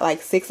I got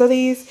like 6 of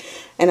these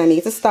and I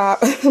need to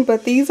stop.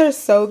 But these are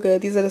so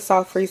good. These are the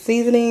salt-free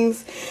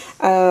seasonings,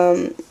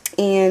 and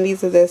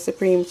these are the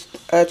Supreme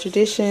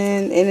Tradition,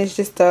 and it's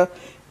just a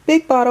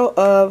big bottle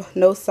of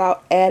no salt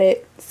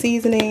added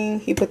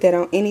seasoning. You put that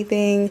on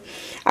anything.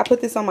 I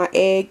put this on my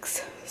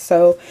eggs,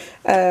 so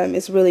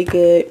it's really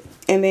good.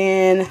 And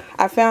then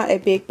I found a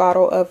big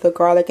bottle of the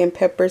garlic and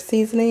pepper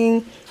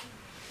seasoning.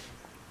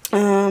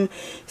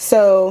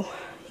 So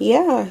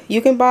yeah,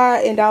 you can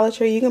buy in Dollar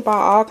Tree, you can buy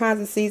all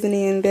kinds of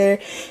seasoning in there.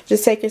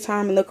 Just take your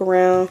time and look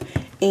around.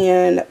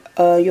 and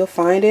you'll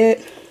find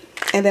it.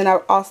 And then I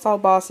also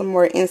bought some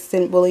more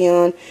instant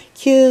bouillon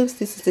cubes.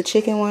 This is the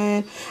chicken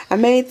one. I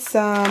made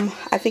some,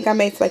 I think I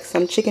made like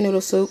some chicken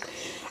noodle soup,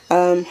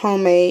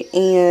 homemade,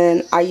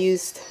 and I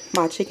used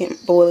my chicken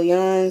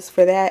bouillons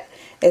for that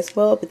as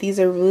well. But these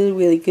are really,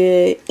 really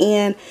good,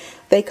 and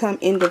they come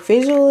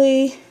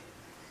individually,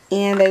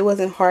 and they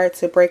wasn't hard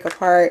to break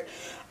apart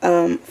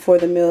for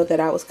the meal that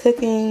I was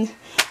cooking.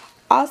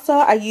 Also,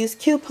 I used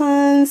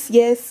coupons.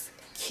 Yes,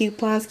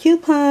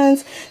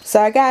 coupons.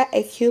 So I got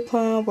a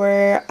coupon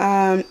where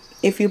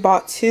if you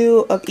bought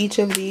 2 of each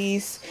of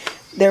these,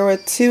 there were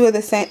 2 of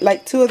the same,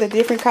 like 2 of the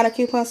different kind of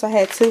coupons. So I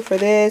had 2 for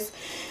this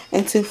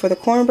and 2 for the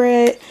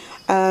cornbread.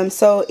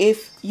 So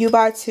if you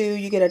buy 2,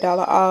 you get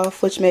 $1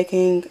 off, which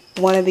making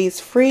one of these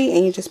free,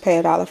 and you just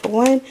pay $1 for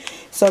one.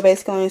 So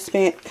basically I only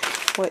spent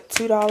what,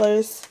 $2,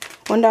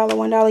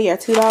 $1, yeah,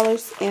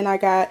 $2, and I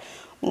got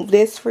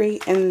this free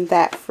and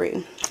that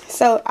free.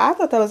 So I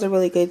thought that was a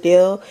really good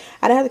deal.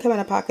 I didn't have to come out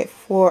of pocket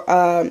for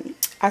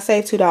I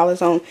saved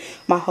 $2 on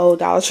my whole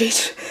Dollar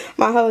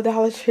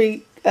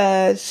Tree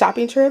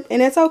shopping trip,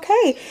 and it's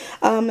okay.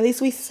 At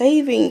least we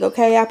saving,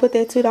 okay? I put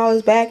that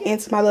 $2 back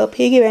into my little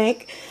piggy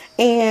bank,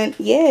 and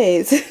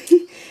yes.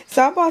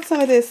 So I bought some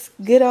of this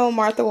good old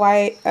Martha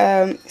White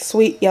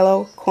sweet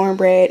yellow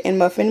cornbread and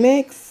muffin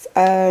mix.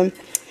 I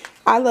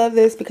love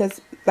this because,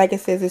 like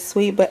it says, it's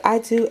sweet, but I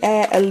do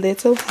add a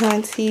little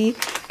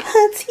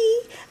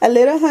a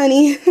little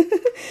honey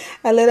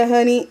a little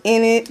honey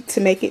in it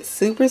to make it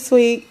super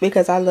sweet,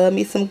 because I love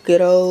me some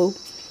good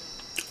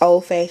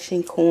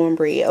old-fashioned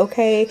cornbread,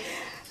 okay?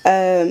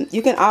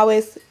 You can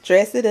always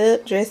dress it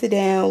up, dress it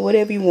down,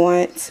 whatever you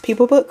want.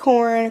 People put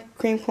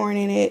cream corn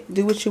in it,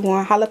 do what you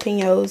want,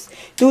 jalapenos,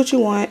 do what you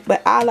want,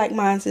 but I like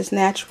mine just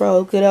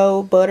natural, good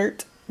old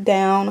buttered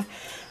down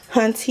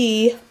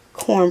hunty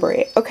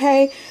cornbread,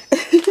 okay?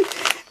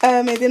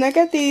 And then I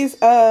got these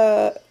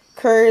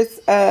Kurz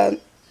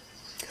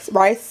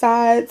rice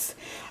sides,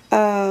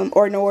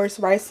 or Norris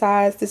rice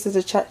sides. This is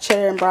a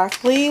cheddar and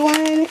broccoli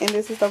one, and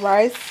this is the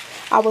rice.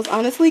 I was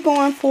honestly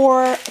going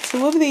for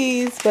 2 of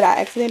these, but I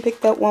accidentally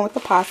picked up one with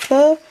the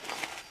pasta.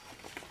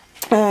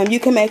 You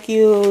can make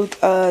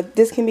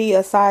this can be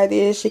a side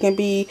dish, it can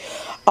be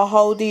a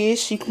whole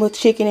dish, you can put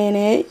chicken in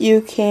it,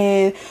 you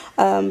can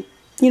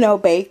you know,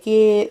 bake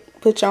it,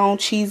 put your own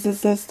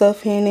cheeses and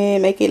stuff in it,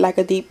 make it like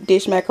a deep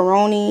dish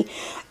macaroni.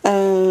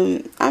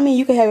 I mean,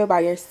 you can have it by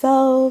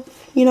yourself,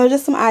 you know,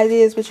 just some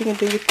ideas what you can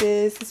do with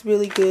this. It's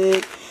really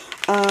good.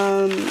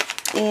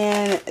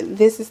 And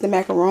this is the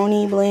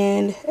macaroni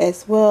blend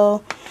as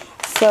well.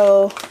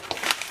 So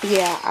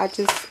yeah, I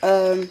just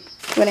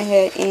went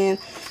ahead and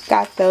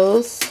got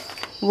those.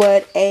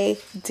 What a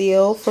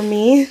deal for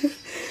me.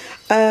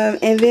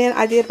 And then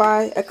I did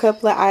buy a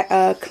couple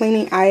of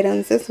cleaning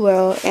items as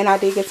well, and I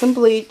did get some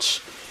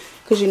bleach,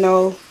 because you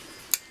know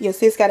your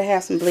sis gotta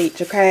have some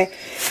bleach, okay?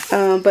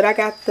 But I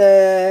got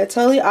the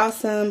Totally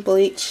Awesome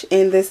bleach,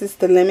 and this is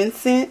the lemon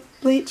scent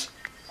bleach.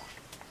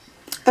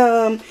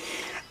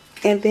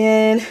 And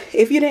then,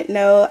 if you didn't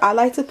know, I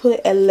like to put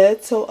a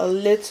little,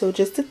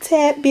 just a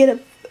tad bit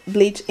of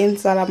bleach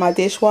inside of my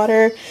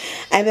dishwater,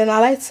 and then I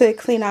like to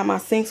clean out my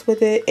sinks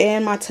with it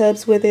and my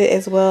tubs with it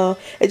as well.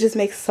 It just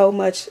makes so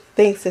much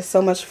things, it's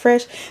so much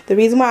fresh. The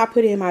reason why I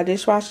put it in my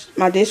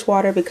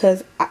dishwater,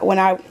 because when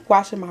I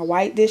washing my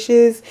white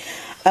dishes,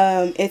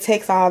 it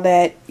takes all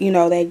that, you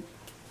know,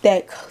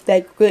 that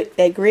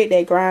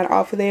grit, grind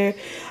off of there,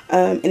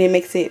 and it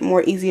makes it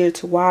more easier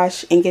to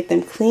wash and get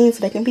them clean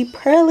so they can be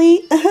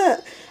pearly.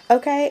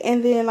 Okay,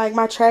 and then like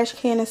my trash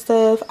can and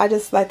stuff, I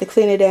just like to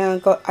clean it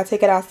down. I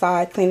take it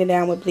outside, clean it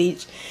down with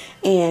bleach,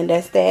 and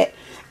that's that.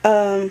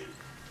 And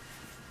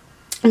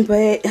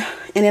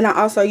then I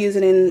also use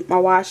it in my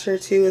washer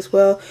too as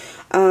well,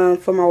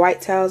 for my white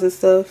towels and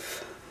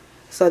stuff,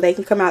 so they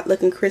can come out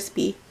looking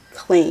crispy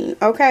clean.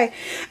 Okay,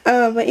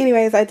 but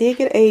anyways, I did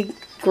get a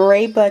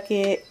gray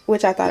bucket,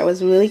 which I thought it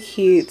was really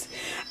cute.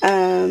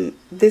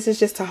 This is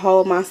just to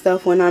hold my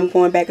stuff when I'm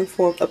going back and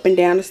forth up and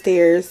down the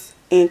stairs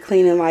and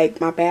cleaning like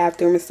my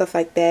bathroom and stuff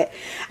like that.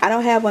 I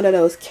don't have one of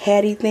those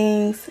caddy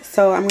things,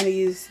 so I'm going to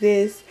use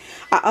this.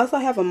 I also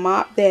have a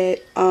mop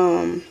that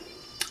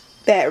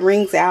that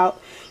rings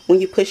out when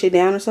you push it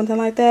down or something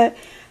like that,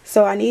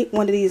 so I need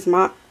one of these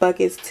mop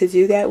buckets to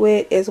do that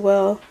with as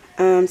well.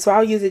 So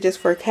I'll use it just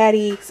for a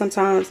caddy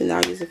sometimes, and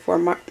I'll use it for a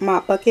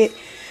mop bucket.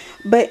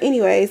 But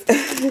anyways,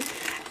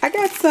 I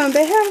got some,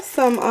 they have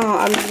some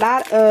a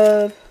lot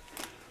of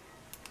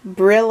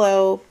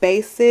Brillo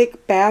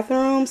basic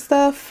bathroom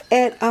stuff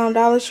at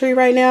Dollar Tree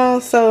right now,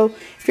 so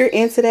if you're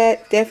into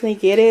that, definitely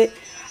get it.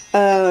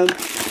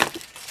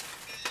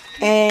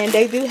 And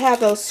they do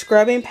have those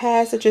scrubbing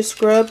pads that you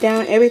scrub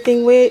down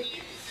everything with.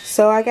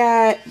 So I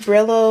got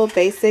Brillo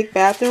basic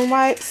bathroom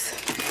wipes.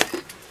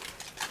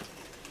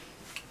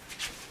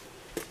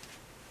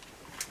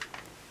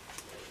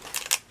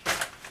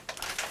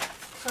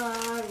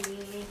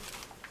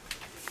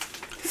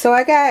 So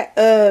I got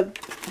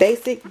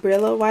basic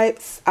Brillo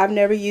wipes. I've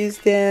never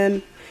used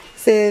them,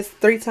 says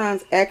 3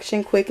 times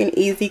action, quick and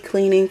easy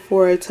cleaning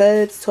for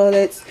tubs,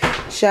 toilets,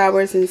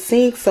 showers, and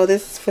sinks. So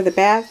this is for the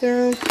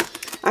bathroom.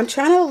 I'm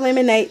trying to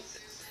eliminate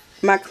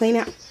my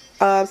cleaning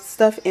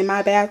stuff in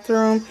my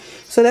bathroom,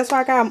 so that's why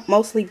I got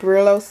mostly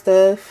Brillo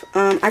stuff.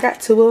 I got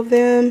 2 of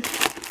them,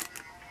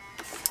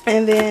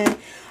 and then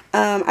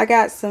I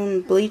got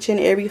some bleach in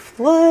every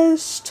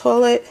flush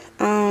toilet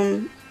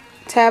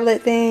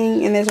tablet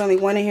thing, and there's only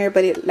 1 in here,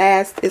 but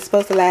it's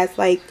supposed to last,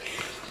 like,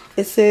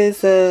 it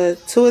says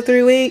 2 or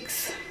 3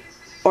 weeks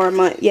or a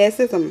month. Yeah,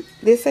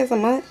 this says a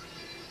month.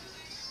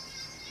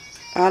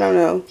 I don't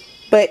know,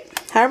 but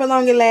however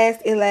long it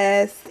lasts,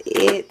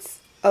 it's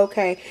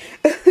okay.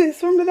 It's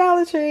from the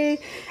Dollar Tree.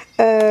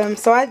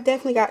 So I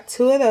definitely got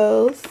 2 of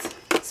those.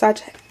 So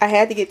I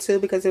had to get 2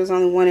 because there was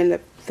only 1 in the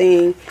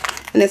thing,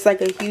 and it's like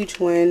a huge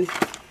one.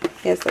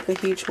 Yeah, it's like a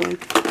huge one.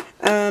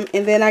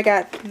 And then I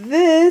got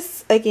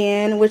this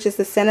again, which is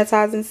the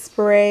sanitizing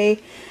spray,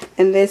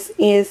 and this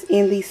is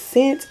in the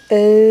scent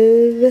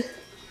of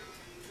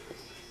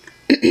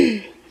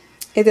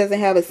it doesn't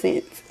have a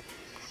scent.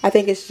 I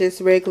think it's just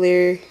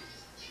regular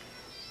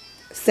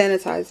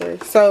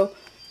sanitizer. So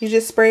you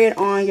just spray it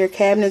on your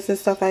cabinets and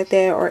stuff like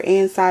that, or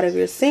inside of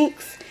your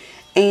sinks,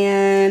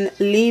 and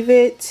leave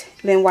it,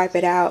 then wipe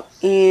it out,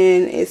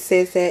 and it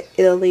says that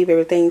it'll leave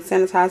everything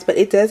sanitized. But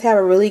it does have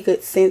a really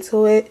good scent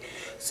to it,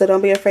 so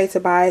don't be afraid to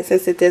buy it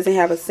since it doesn't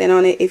have a scent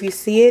on it. If you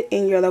see it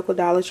in your local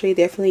Dollar Tree,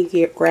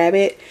 definitely grab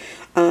it,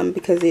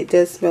 because it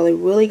does smell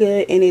really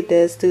good and it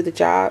does do the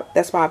job.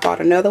 That's why I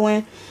bought another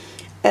one.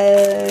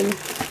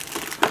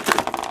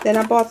 Then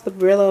I bought the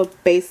Brillo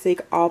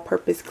Basic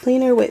All-Purpose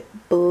Cleaner with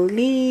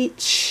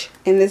bleach.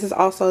 And this is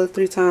also the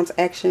 3 times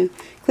action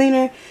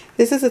cleaner.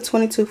 This is a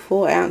 22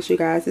 full ounce, you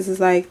guys. This is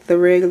like the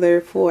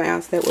regular full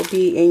ounce that will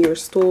be in your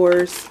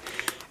stores.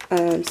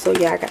 So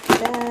yeah, I got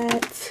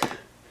that.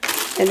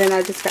 And then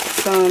I just got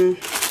some,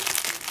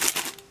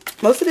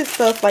 most of this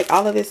stuff, like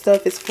all of this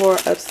stuff is for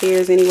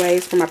upstairs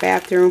anyways, for my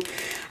bathroom.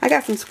 I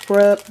got some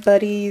scrub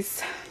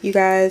buddies, you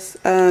guys.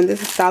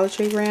 This is Dollar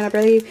Tree brand, I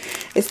believe.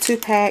 It's 2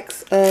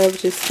 packs of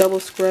just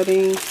double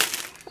scrubbing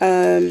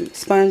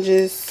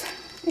sponges,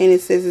 and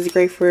it says it's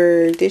great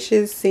for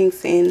dishes,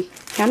 sinks, and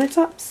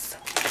countertops.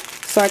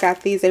 So I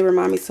got these. They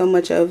remind me so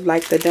much of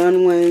like the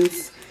Done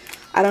ones.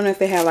 I don't know if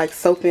they have like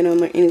soap in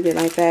them or anything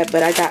like that,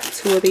 but I got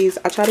 2 of these.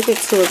 I try to get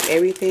 2 of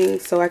everything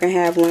so I can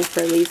have one for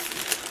at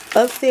least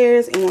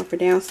upstairs and one for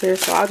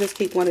downstairs. So I'll just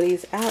keep one of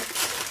these out.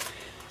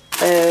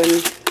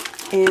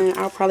 And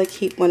I'll probably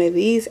keep one of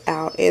these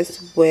out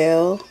as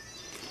well,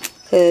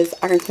 because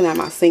I can clean out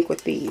my sink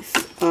with these.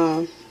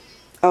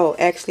 Oh,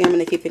 actually, I'm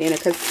going to keep it in there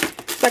because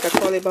it's like a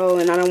toilet bowl,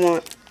 and I don't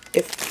want,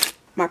 if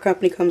my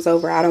company comes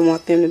over, I don't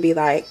want them to be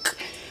like,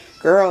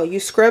 girl, you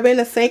scrubbing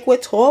the sink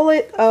with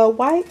toilet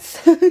whites?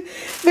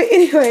 But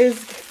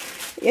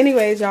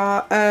anyways,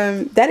 y'all,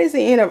 that is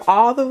the end of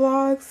all the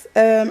vlogs.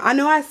 I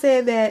know I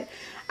said that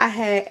I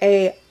had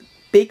a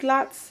Big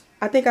Lots.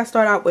 I think I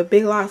started out with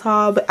Big Lots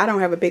haul, but I don't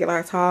have a Big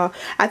Lots haul.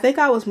 I think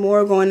I was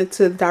more going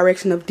into the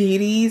direction of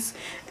DD's,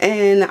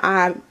 and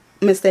I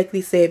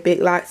mistakenly said Big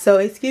Lots. So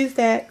excuse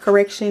that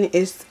correction,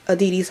 is a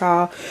DD's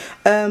haul.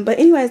 But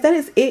anyways, that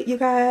is it, you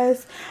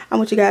guys. I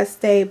want you guys to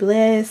stay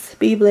blessed,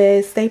 be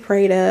blessed, stay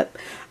prayed up.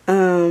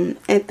 And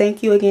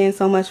thank you again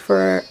so much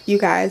for you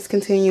guys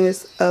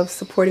continuous of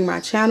supporting my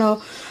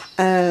channel.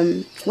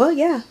 Well,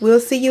 yeah, we'll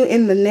see you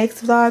in the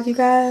next vlog, you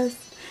guys.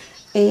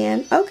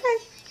 And okay.